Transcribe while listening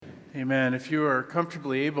Amen. If you are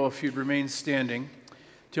comfortably able, if you'd remain standing,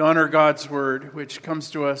 to honor God's word, which comes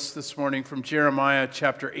to us this morning from Jeremiah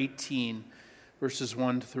chapter 18, verses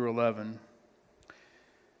 1 through 11.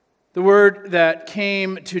 The word that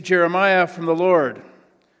came to Jeremiah from the Lord: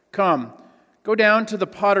 "Come, go down to the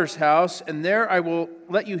potter's house, and there I will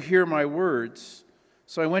let you hear my words."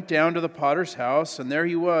 So I went down to the potter's house, and there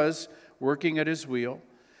he was, working at his wheel.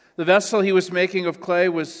 The vessel he was making of clay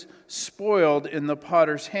was spoiled in the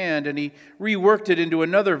potter's hand, and he reworked it into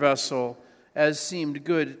another vessel as seemed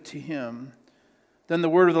good to him. Then the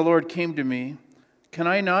word of the Lord came to me: "Can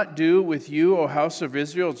I not do with you, O house of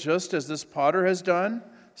Israel, just as this potter has done,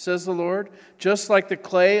 says the Lord? Just like the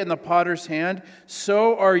clay in the potter's hand,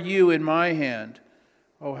 so are you in my hand,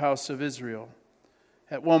 O house of Israel.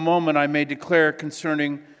 At one moment I may declare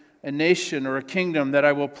concerning a nation or a kingdom that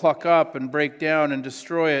I will pluck up and break down and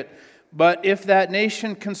destroy it. But if that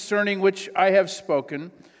nation concerning which I have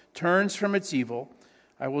spoken turns from its evil,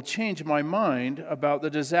 I will change my mind about the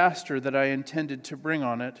disaster that I intended to bring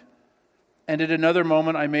on it. And at another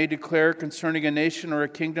moment I may declare concerning a nation or a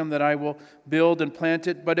kingdom that I will build and plant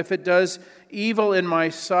it. But if it does evil in my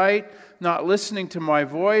sight, not listening to my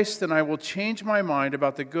voice, then I will change my mind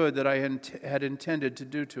about the good that I had intended to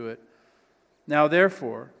do to it. Now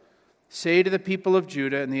therefore, say to the people of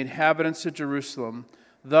Judah and the inhabitants of Jerusalem,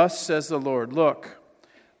 thus says the Lord, look,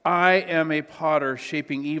 I am a potter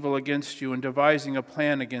shaping evil against you and devising a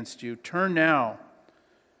plan against you. Turn now,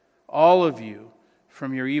 all of you,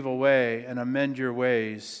 from your evil way and amend your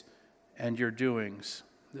ways and your doings."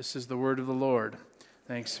 This is the word of the Lord.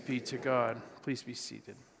 Thanks be to God. Please be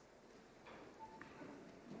seated.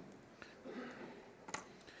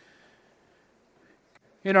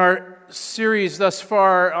 In our series thus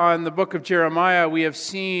far on the book of Jeremiah, we have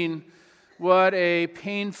seen what a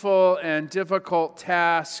painful and difficult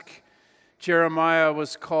task Jeremiah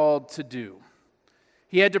was called to do.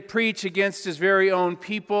 He had to preach against his very own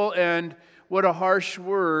people, and what a harsh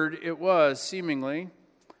word it was, seemingly.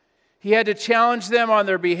 He had to challenge them on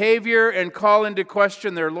their behavior and call into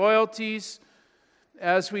question their loyalties.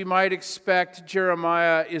 As we might expect,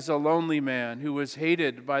 Jeremiah is a lonely man who was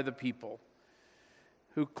hated by the people,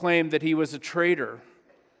 who claimed that he was a traitor.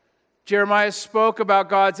 Jeremiah spoke about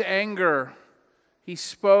God's anger. He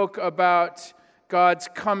spoke about God's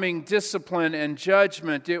coming discipline and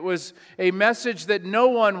judgment. It was a message that no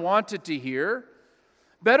one wanted to hear.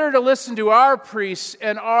 Better to listen to our priests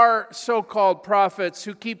and our so-called prophets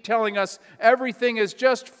who keep telling us everything is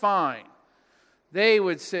just fine. They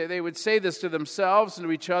would say this to themselves and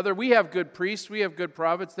to each other. We have good priests, we have good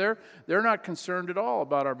prophets. They're not concerned at all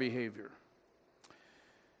about our behavior.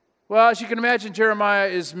 Well, as you can imagine, Jeremiah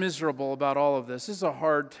is miserable about all of this. This is a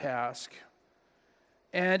hard task.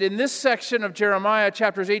 And in this section of Jeremiah,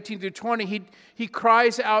 chapters 18 through 20, he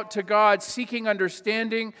cries out to God, seeking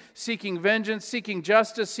understanding, seeking vengeance, seeking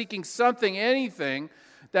justice, seeking something, anything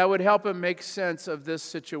that would help him make sense of this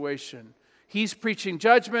situation. He's preaching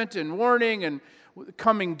judgment and warning and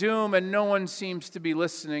coming doom, and no one seems to be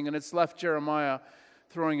listening. And it's left Jeremiah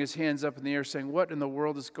throwing his hands up in the air, saying, what in the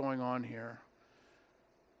world is going on here?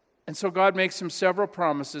 And so God makes him several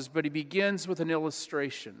promises, but he begins with an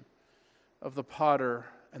illustration of the potter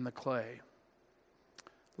and the clay.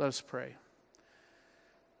 Let us pray.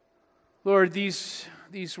 Lord, these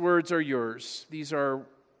words are yours. These are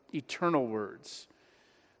eternal words.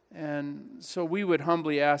 And so we would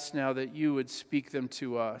humbly ask now that you would speak them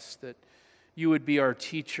to us, that you would be our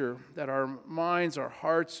teacher, that our minds, our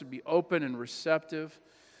hearts would be open and receptive,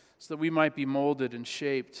 so that we might be molded and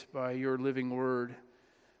shaped by your living word.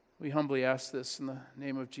 We humbly ask this in the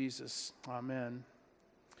name of Jesus. Amen.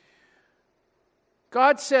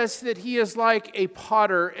 God says that he is like a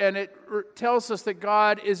potter, and it tells us that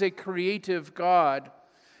God is a creative God.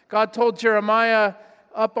 God told Jeremiah,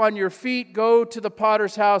 up on your feet, go to the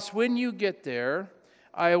potter's house. When you get there,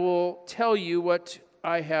 I will tell you what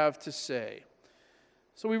I have to say.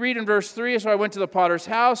 So we read in verse 3, so I went to the potter's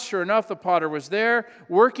house. Sure enough, the potter was there,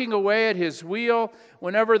 working away at his wheel.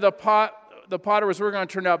 Whenever the potter was working on it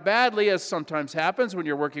turned out badly, as sometimes happens when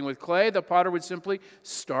you're working with clay, the potter would simply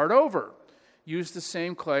start over. Use the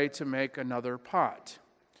same clay to make another pot.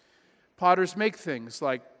 Potters make things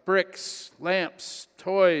like bricks, lamps,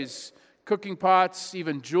 toys, cooking pots,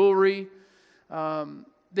 even jewelry.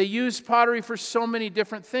 They used pottery for so many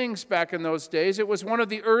different things back in those days. It was one of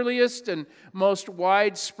the earliest and most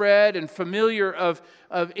widespread and familiar of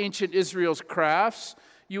ancient Israel's crafts.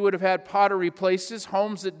 You would have had pottery places,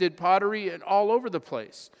 homes that did pottery, and all over the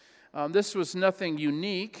place. This was nothing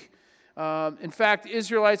unique. In fact,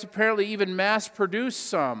 Israelites apparently even mass-produced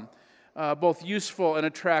some both useful and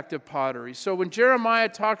attractive pottery. So when Jeremiah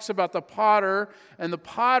talks about the potter and the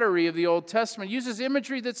pottery of the Old Testament, he uses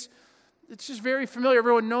imagery it's just very familiar.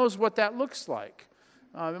 Everyone knows what that looks like.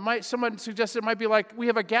 Someone suggested it might be like we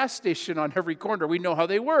have a gas station on every corner. We know how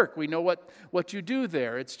they work. We know what you do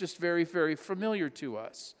there. It's just very, very familiar to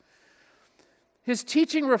us. His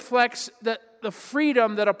teaching reflects the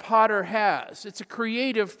freedom that a potter has. It's a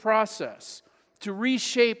creative process to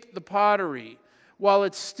reshape the pottery while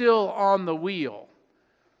it's still on the wheel.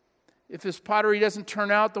 If his pottery doesn't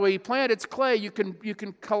turn out the way he planned, it's clay. You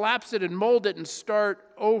can collapse it and mold it and start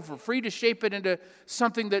over, free to shape it into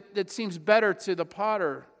something that seems better to the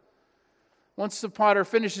potter. Once the potter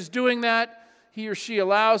finishes doing that, he or she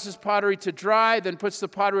allows his pottery to dry, then puts the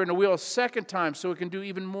pottery in a wheel a second time so it can do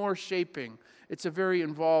even more shaping. It's a very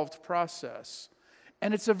involved process.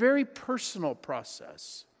 And it's a very personal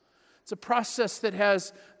process. It's a process that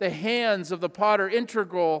has the hands of the potter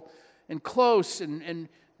integral and close and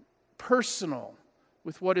personal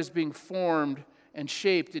with what is being formed and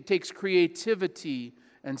shaped. It takes creativity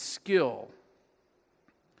and skill.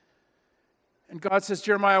 And God says,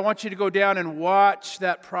 Jeremiah, I want you to go down and watch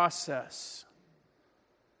that process.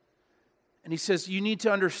 And he says, you need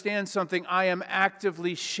to understand something. I am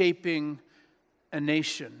actively shaping a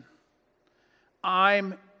nation.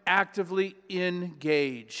 I'm actively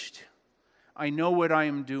engaged. I know what I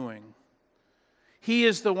am doing. He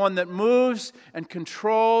is the one that moves and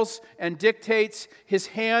controls and dictates. His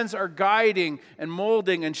hands are guiding and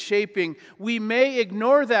molding and shaping. We may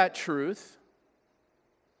ignore that truth.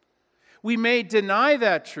 We may deny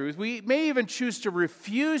that truth. We may even choose to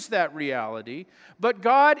refuse that reality. But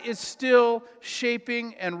God is still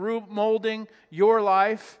shaping and molding your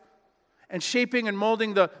life and shaping and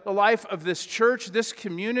molding the life of this church, this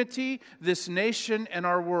community, this nation, and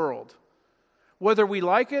our world. Whether we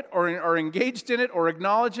like it or are engaged in it or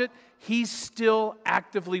acknowledge it, He's still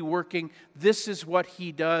actively working. This is what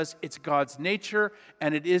He does. It's God's nature,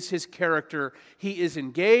 and it is His character. He is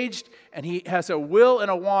engaged, and He has a will and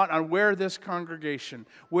a want on where this congregation,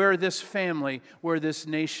 where this family, where this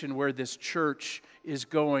nation, where this church is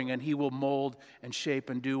going, and He will mold and shape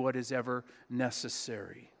and do what is ever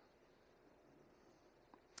necessary.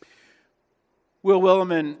 Will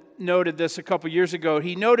Willimon noted this a couple years ago.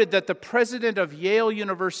 He noted that the president of Yale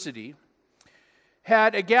University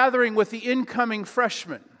had a gathering with the incoming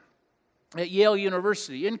freshmen at Yale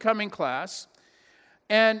University, incoming class,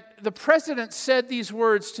 and the president said these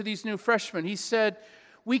words to these new freshmen. He said,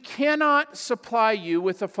 "We cannot supply you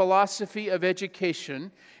with a philosophy of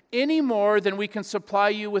education any more than we can supply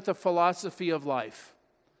you with a philosophy of life.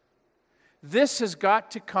 This has got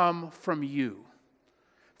to come from you.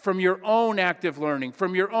 From your own active learning,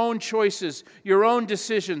 from your own choices, your own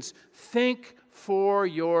decisions. Think for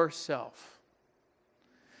yourself."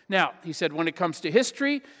 Now, he said, when it comes to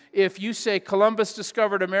history, if you say Columbus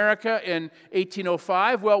discovered America in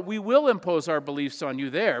 1805, well, we will impose our beliefs on you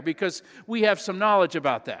there because we have some knowledge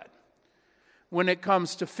about that. When it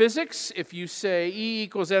comes to physics, if you say E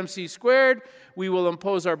equals mc squared, we will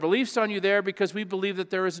impose our beliefs on you there because we believe that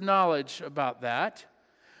there is knowledge about that.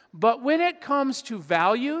 But when it comes to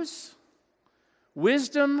values,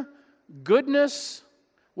 wisdom, goodness,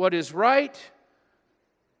 what is right,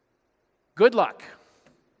 good luck.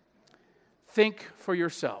 Think for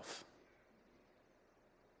yourself.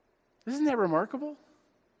 Isn't that remarkable?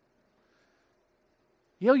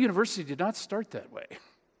 Yale University did not start that way.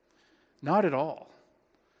 Not at all.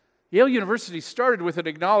 Yale University started with an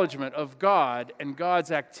acknowledgement of God and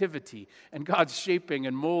God's activity and God's shaping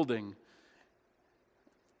and molding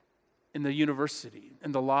in the university,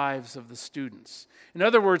 in the lives of the students. In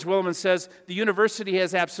other words, Willimon says, the university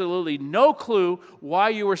has absolutely no clue why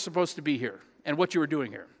you were supposed to be here and what you were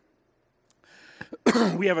doing here.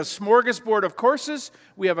 We have a smorgasbord of courses,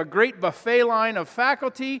 we have a great buffet line of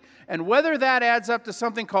faculty, and whether that adds up to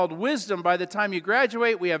something called wisdom by the time you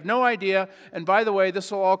graduate, we have no idea. And by the way,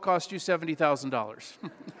 this will all cost you $70,000.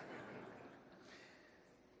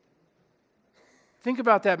 Think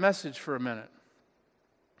about that message for a minute.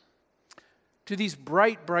 To these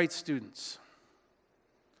bright, bright students,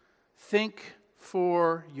 think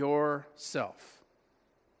for yourself.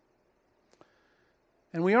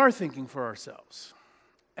 And we are thinking for ourselves.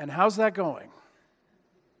 And how's that going?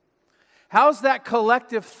 How's that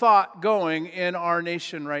collective thought going in our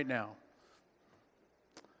nation right now?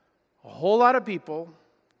 A whole lot of people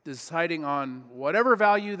deciding on whatever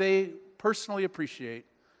value they personally appreciate,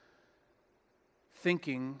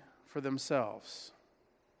 thinking for themselves.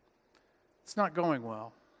 It's not going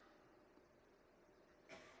well.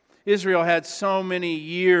 Israel had so many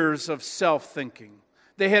years of self-thinking.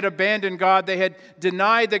 They had abandoned God. They had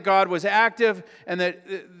denied that God was active and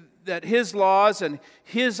that His laws and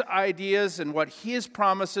His ideas and what His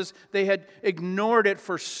promises, they had ignored it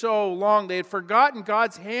for so long. They had forgotten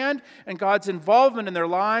God's hand and God's involvement in their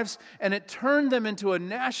lives, and it turned them into a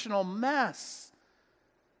national mess.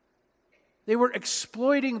 They were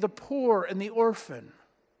exploiting the poor and the orphan.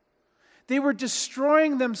 They were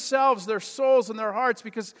destroying themselves, their souls and their hearts,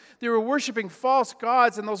 because they were worshiping false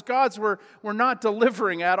gods, and those gods were not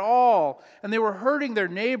delivering at all. And they were hurting their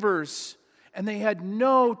neighbors, and they had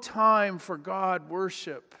no time for God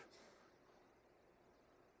worship.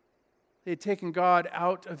 They had taken God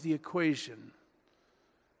out of the equation,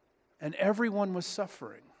 and everyone was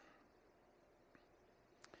suffering.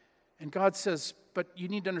 And God says, but you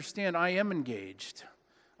need to understand, I am engaged.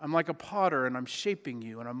 I'm like a potter, and I'm shaping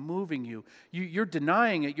you, and I'm moving you. You're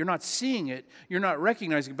denying it. You're not seeing it. You're not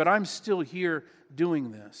recognizing it, but I'm still here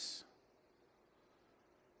doing this.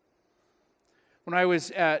 When I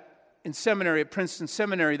was in seminary, at Princeton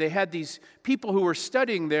Seminary, they had these people who were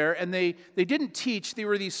studying there, and they didn't teach. They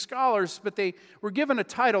were these scholars, but they were given a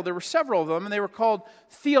title. There were several of them, and they were called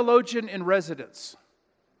theologian in residence.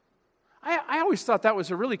 I always thought that was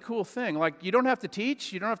a really cool thing. Like, you don't have to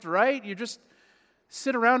teach. You don't have to write. You just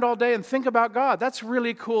sit around all day and think about God. That's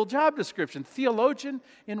really a cool job description. Theologian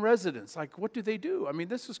in residence. Like, what do they do? I mean,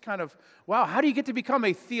 this was kind of, wow, how do you get to become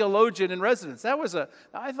a theologian in residence? I always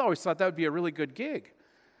thought that would be a really good gig.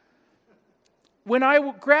 When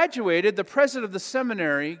I graduated, the president of the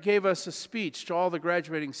seminary gave us a speech to all the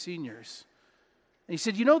graduating seniors. And he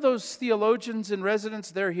said, you know those theologians in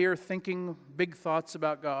residence, they're here thinking big thoughts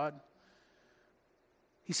about God?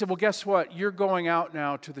 He said, well, guess what? You're going out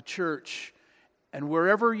now to the church, and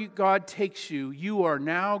wherever God takes you, you are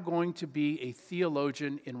now going to be a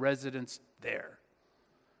theologian in residence there.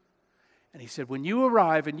 And he said, when you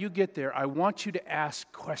arrive and you get there, I want you to ask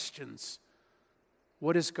questions.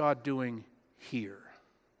 What is God doing here?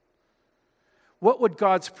 What would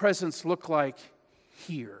God's presence look like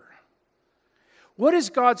here? What is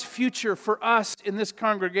God's future for us in this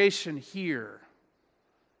congregation here?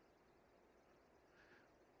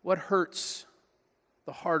 What hurts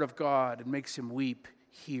the heart of God and makes Him weep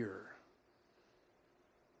here?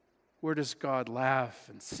 Where does God laugh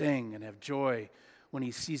and sing and have joy when He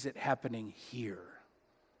sees it happening here?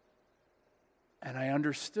 And I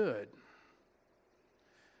understood.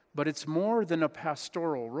 But it's more than a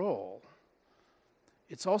pastoral role.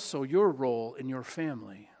 It's also your role in your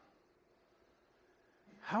family.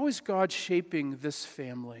 How is God shaping this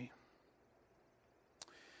family?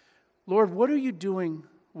 Lord, what are you doing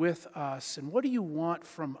with us, and what do you want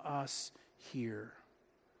from us here?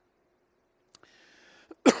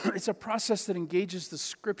 It's a process that engages the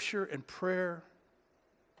Scripture and prayer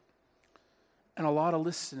and a lot of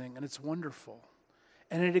listening, and it's wonderful.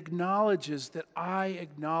 And it acknowledges that I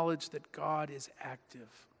acknowledge that God is active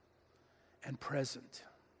and present.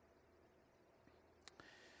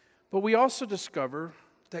 But we also discover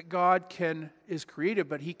that God is creative,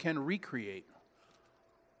 but He can recreate.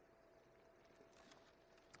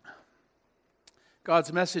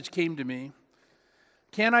 God's message came to me.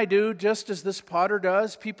 Can I do just as this potter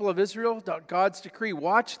does, people of Israel? God's decree.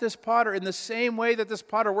 Watch this potter in the same way that this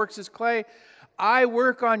potter works his clay. I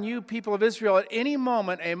work on you, people of Israel. At any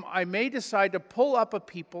moment, I may decide to pull up a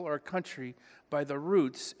people or a country by the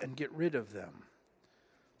roots and get rid of them.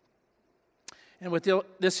 And with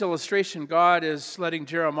this illustration, God is letting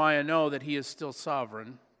Jeremiah know that He is still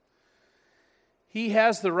sovereign. He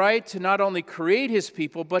has the right to not only create His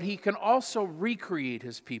people, but He can also recreate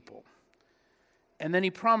His people. And then He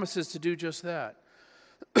promises to do just that.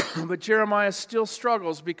 But Jeremiah still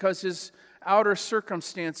struggles because his outer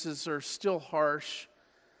circumstances are still harsh,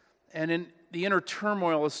 and the inner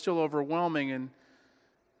turmoil is still overwhelming, and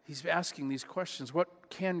he's asking these questions. What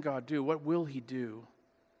can God do? What will He do?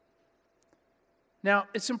 Now,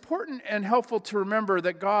 it's important and helpful to remember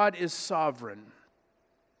that God is sovereign.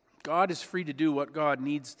 God is free to do what God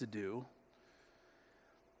needs to do.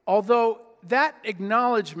 Although that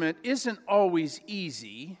acknowledgement isn't always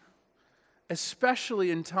easy,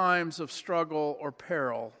 especially in times of struggle or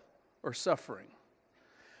peril or suffering.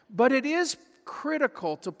 But it is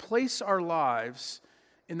critical to place our lives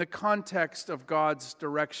in the context of God's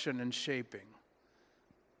direction and shaping.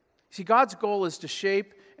 See, God's goal is to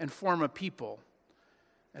shape and form a people.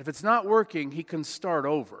 And if it's not working, He can start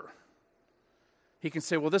over. He can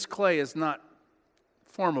say, well, this clay is not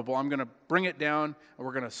formable. I'm going to bring it down, and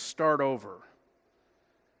we're going to start over.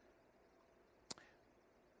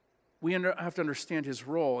 We have to understand His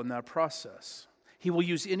role in that process. He will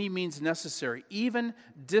use any means necessary, even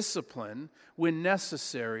discipline when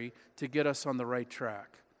necessary, to get us on the right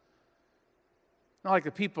track. Not like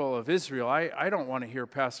the people of Israel. I don't want to hear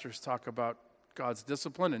pastors talk about God's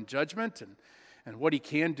discipline and judgment and what he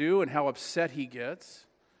can do and how upset he gets.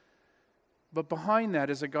 But behind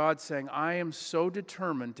that is a God saying, I am so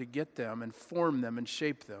determined to get them and form them and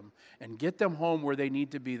shape them and get them home where they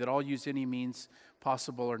need to be that I'll use any means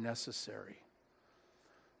possible or necessary.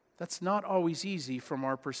 That's not always easy from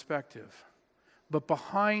our perspective. But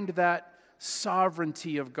behind that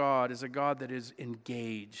sovereignty of God is a God that is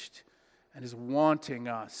engaged and is wanting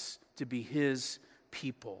us to be his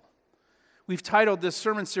people. We've titled this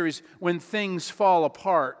sermon series, When Things Fall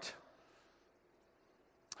Apart.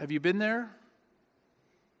 Have you been there?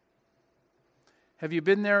 Have you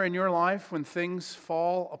been there in your life when things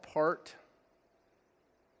fall apart?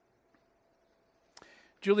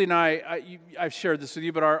 Julie and I've shared this with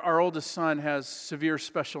you, but our oldest son has severe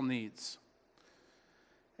special needs.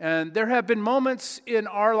 And there have been moments in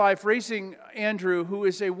our life raising Andrew, who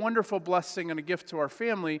is a wonderful blessing and a gift to our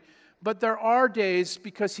family, but there are days,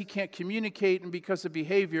 because he can't communicate and because of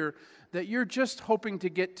behavior, that you're just hoping to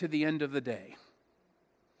get to the end of the day.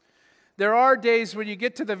 There are days when you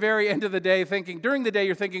get to the very end of the day during the day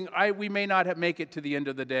you're thinking, we may not make it to the end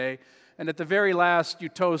of the day. And at the very last, you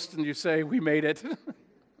toast and you say, we made it.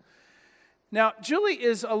 Now, Julie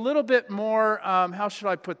is a little bit more, how should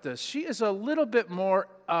I put this? She is a little bit more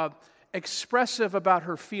expressive about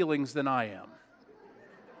her feelings than I am.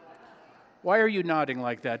 Why are you nodding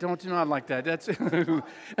like that? Don't nod like that. That's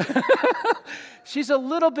She's a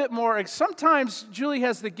little bit more, sometimes Julie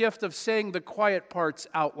has the gift of saying the quiet parts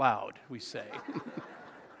out loud, we say.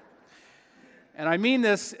 And I mean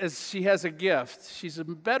this as she has a gift. She's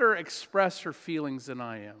better express her feelings than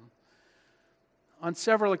I am. On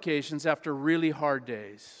several occasions, after really hard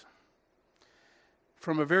days,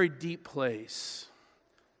 from a very deep place,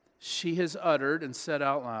 she has uttered and said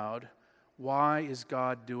out loud, why is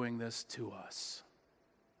God doing this to us?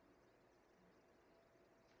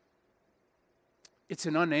 It's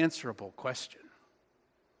an unanswerable question.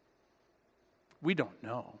 We don't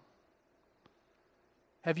know.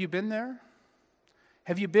 Have you been there?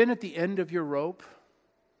 Have you been at the end of your rope?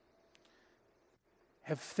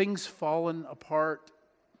 Have things fallen apart?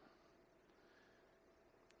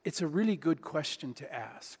 It's a really good question to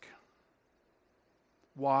ask.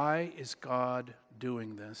 Why is God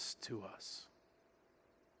doing this to us?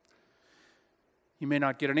 You may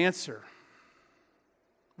not get an answer.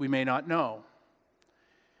 We may not know.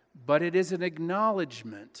 But it is an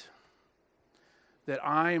acknowledgement that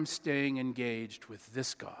I am staying engaged with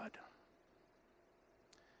this God.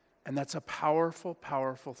 And that's a powerful,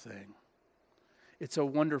 powerful thing. It's a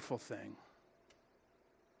wonderful thing.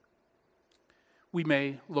 We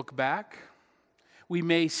may look back. We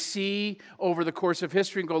may see over the course of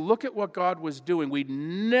history and go, look at what God was doing. We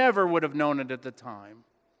never would have known it at the time.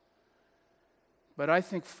 But I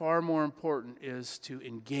think far more important is to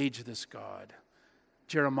engage this God.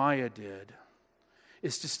 Jeremiah did,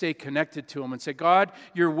 is to stay connected to him and say, God,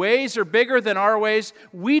 your ways are bigger than our ways.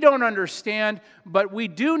 We don't understand, but we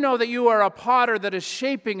do know that you are a potter that is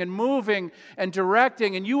shaping and moving and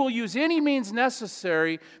directing, and you will use any means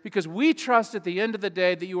necessary because we trust at the end of the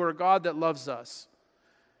day that you are a God that loves us.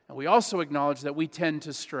 And we also acknowledge that we tend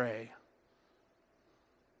to stray.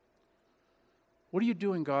 What are you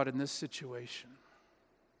doing, God, in this situation?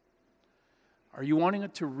 Are you wanting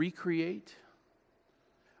it to recreate?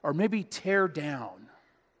 Or maybe tear down?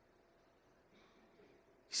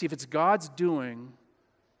 See, if it's God's doing,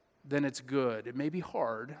 then it's good. It may be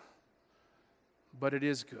hard, but it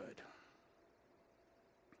is good.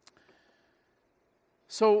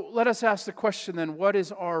 So let us ask the question then, what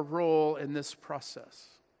is our role in this process?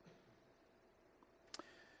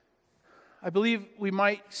 I believe we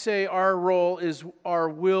might say our role is our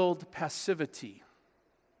willed passivity.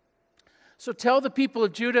 So tell the people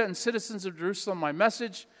of Judah and citizens of Jerusalem my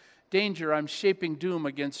message. Danger, I'm shaping doom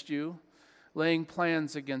against you, laying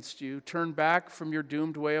plans against you. Turn back from your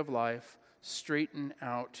doomed way of life. Straighten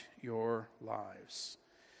out your lives.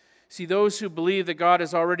 See, those who believe that God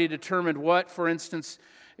has already determined what, for instance,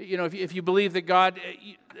 if you believe that God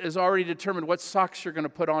has already determined what socks you're going to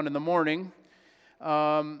put on in the morning,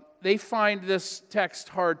 they find this text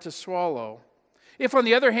hard to swallow. If, on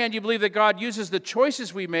the other hand, you believe that God uses the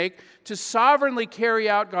choices we make to sovereignly carry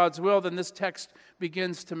out God's will, then this text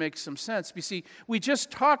begins to make some sense. You see, we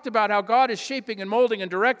just talked about how God is shaping and molding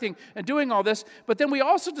and directing and doing all this, but then we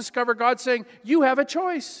also discover God saying, you have a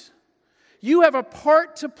choice. You have a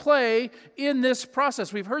part to play in this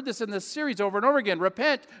process. We've heard this in this series over and over again.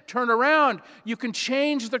 Repent, turn around. You can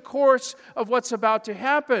change the course of what's about to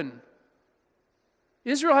happen.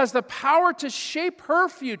 Israel has the power to shape her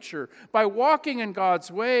future by walking in God's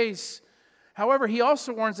ways. However, he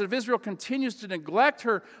also warns that if Israel continues to neglect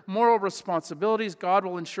her moral responsibilities, God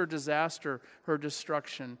will ensure disaster, her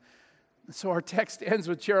destruction. And so our text ends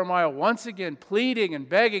with Jeremiah once again pleading and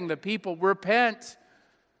begging the people, repent.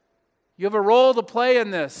 You have a role to play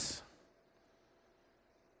in this.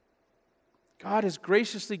 God has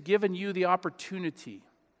graciously given you the opportunity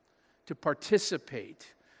to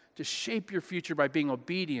participate, to shape your future by being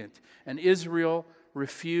obedient. And Israel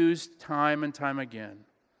refused time and time again.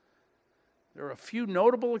 There are a few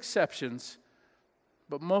notable exceptions,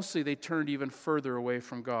 but mostly they turned even further away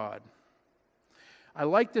from God. I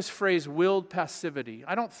like this phrase, willed passivity.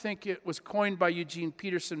 I don't think it was coined by Eugene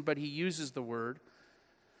Peterson, but he uses the word.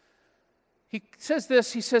 He says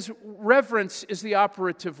this, he says, reverence is the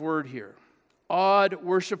operative word here. Awed,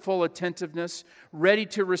 worshipful attentiveness, ready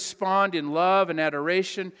to respond in love and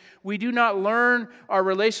adoration. We do not learn our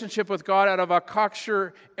relationship with God out of a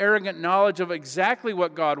cocksure, arrogant knowledge of exactly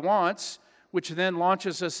what God wants, which then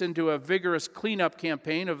launches us into a vigorous cleanup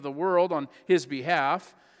campaign of the world on His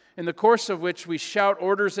behalf, in the course of which we shout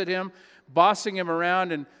orders at Him, bossing Him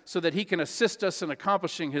around and so that He can assist us in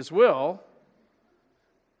accomplishing His will.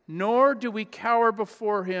 Nor do we cower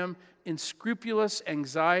before Him in scrupulous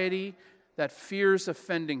anxiety that fears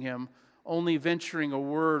offending Him, only venturing a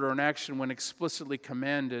word or an action when explicitly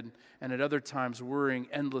commanded, and at other times worrying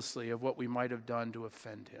endlessly of what we might have done to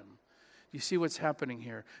offend Him. You see what's happening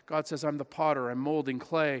here? God says, I'm the potter, I'm molding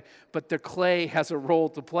clay, but the clay has a role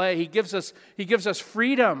to play. He gives us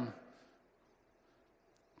freedom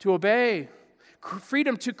to obey,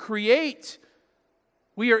 freedom to create.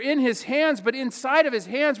 We are in His hands, but inside of His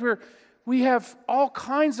hands we have all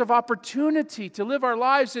kinds of opportunity to live our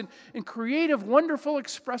lives in creative, wonderful,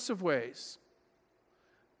 expressive ways.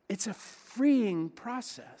 It's a freeing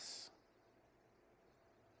process.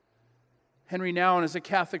 Henry Nouwen is a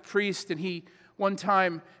Catholic priest, and he one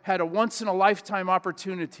time had a once-in-a-lifetime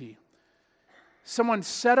opportunity. Someone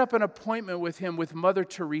set up an appointment with him with Mother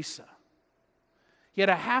Teresa. He had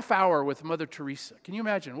a half hour with Mother Teresa. Can you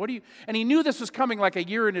imagine? And he knew this was coming like a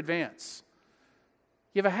year in advance.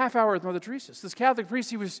 You have a half hour with Mother Teresa. So this Catholic priest,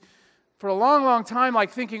 he was for a long, long time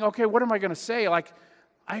like thinking, okay, what am I going to say? Like,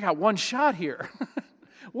 I got one shot here,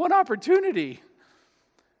 one opportunity.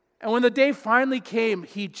 And when the day finally came,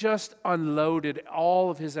 he just unloaded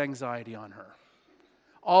all of his anxiety on her.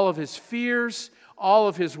 All of his fears, all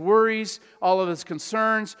of his worries, all of his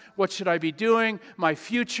concerns. What should I be doing? My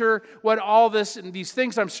future, what all this and these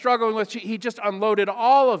things I'm struggling with. He just unloaded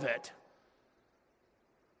all of it.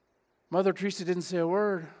 Mother Teresa didn't say a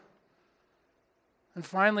word. And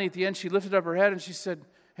finally, at the end, she lifted up her head and she said,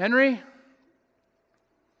 Henry,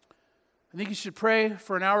 I think you should pray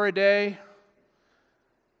for an hour a day.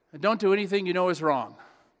 And don't do anything you know is wrong.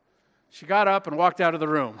 She got up and walked out of the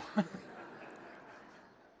room.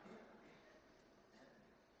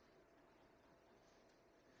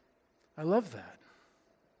 I love that.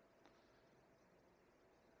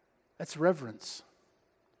 That's reverence.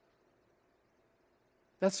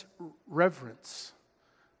 That's reverence.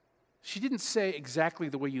 She didn't say exactly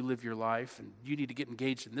the way you live your life and you need to get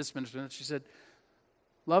engaged in this ministry. She said,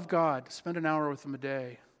 love God, spend an hour with Him a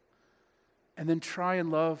day. And then try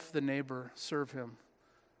and love the neighbor, serve him.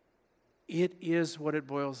 It is what it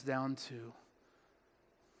boils down to.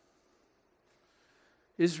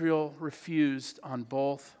 Israel refused on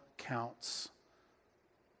both counts,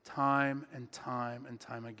 time and time and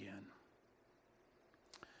time again.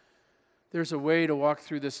 There's a way to walk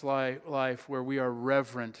through this life where we are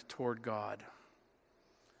reverent toward God.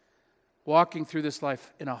 Walking through this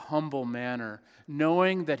life in a humble manner,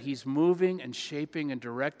 knowing that He's moving and shaping and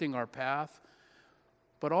directing our path.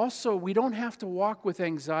 But also, we don't have to walk with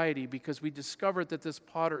anxiety because we discovered that this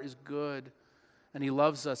potter is good and He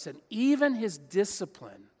loves us. And even His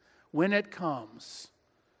discipline, when it comes,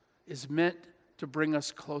 is meant to bring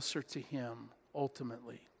us closer to Him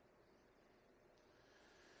ultimately.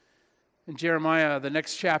 In Jeremiah, the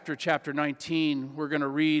next chapter, chapter 19, we're going to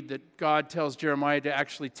read that God tells Jeremiah to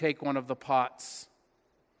actually take one of the pots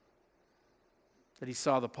that he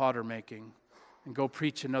saw the potter making and go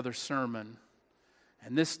preach another sermon.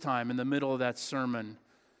 And this time, in the middle of that sermon,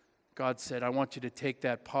 God said, I want you to take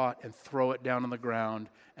that pot and throw it down on the ground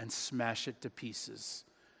and smash it to pieces.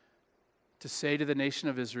 To say to the nation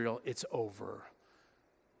of Israel, it's over.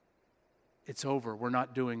 It's over. We're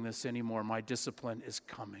not doing this anymore. My discipline is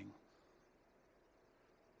coming.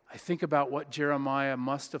 I think about what Jeremiah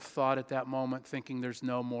must have thought at that moment, thinking there's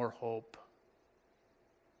no more hope.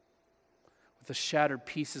 With the shattered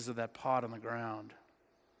pieces of that pot on the ground.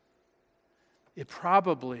 It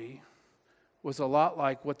probably was a lot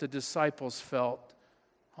like what the disciples felt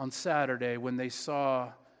on Saturday when they saw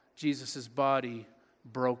Jesus' body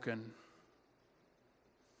broken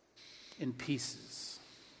in pieces.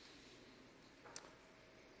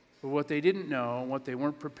 But what they didn't know, what they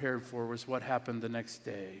weren't prepared for, was what happened the next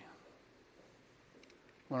day.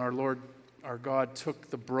 When our Lord, our God,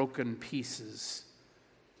 took the broken pieces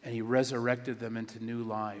and he resurrected them into new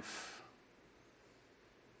life.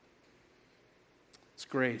 It's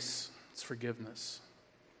grace, it's forgiveness.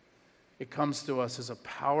 It comes to us as a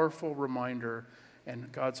powerful reminder,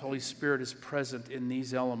 and God's Holy Spirit is present in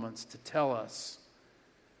these elements to tell us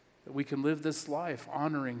that we can live this life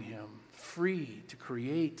honoring him, free to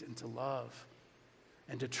create and to love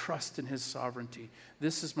and to trust in his sovereignty.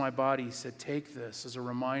 This is my body, he said, take this as a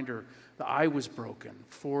reminder that I was broken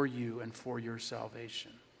for you and for your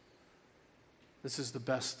salvation. This is the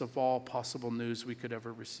best of all possible news we could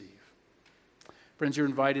ever receive. Friends, you're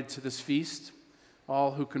invited to this feast,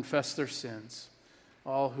 all who confess their sins,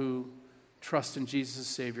 all who trust in Jesus as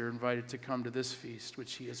Savior, are invited to come to this feast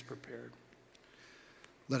which he has prepared.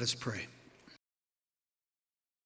 Let us pray.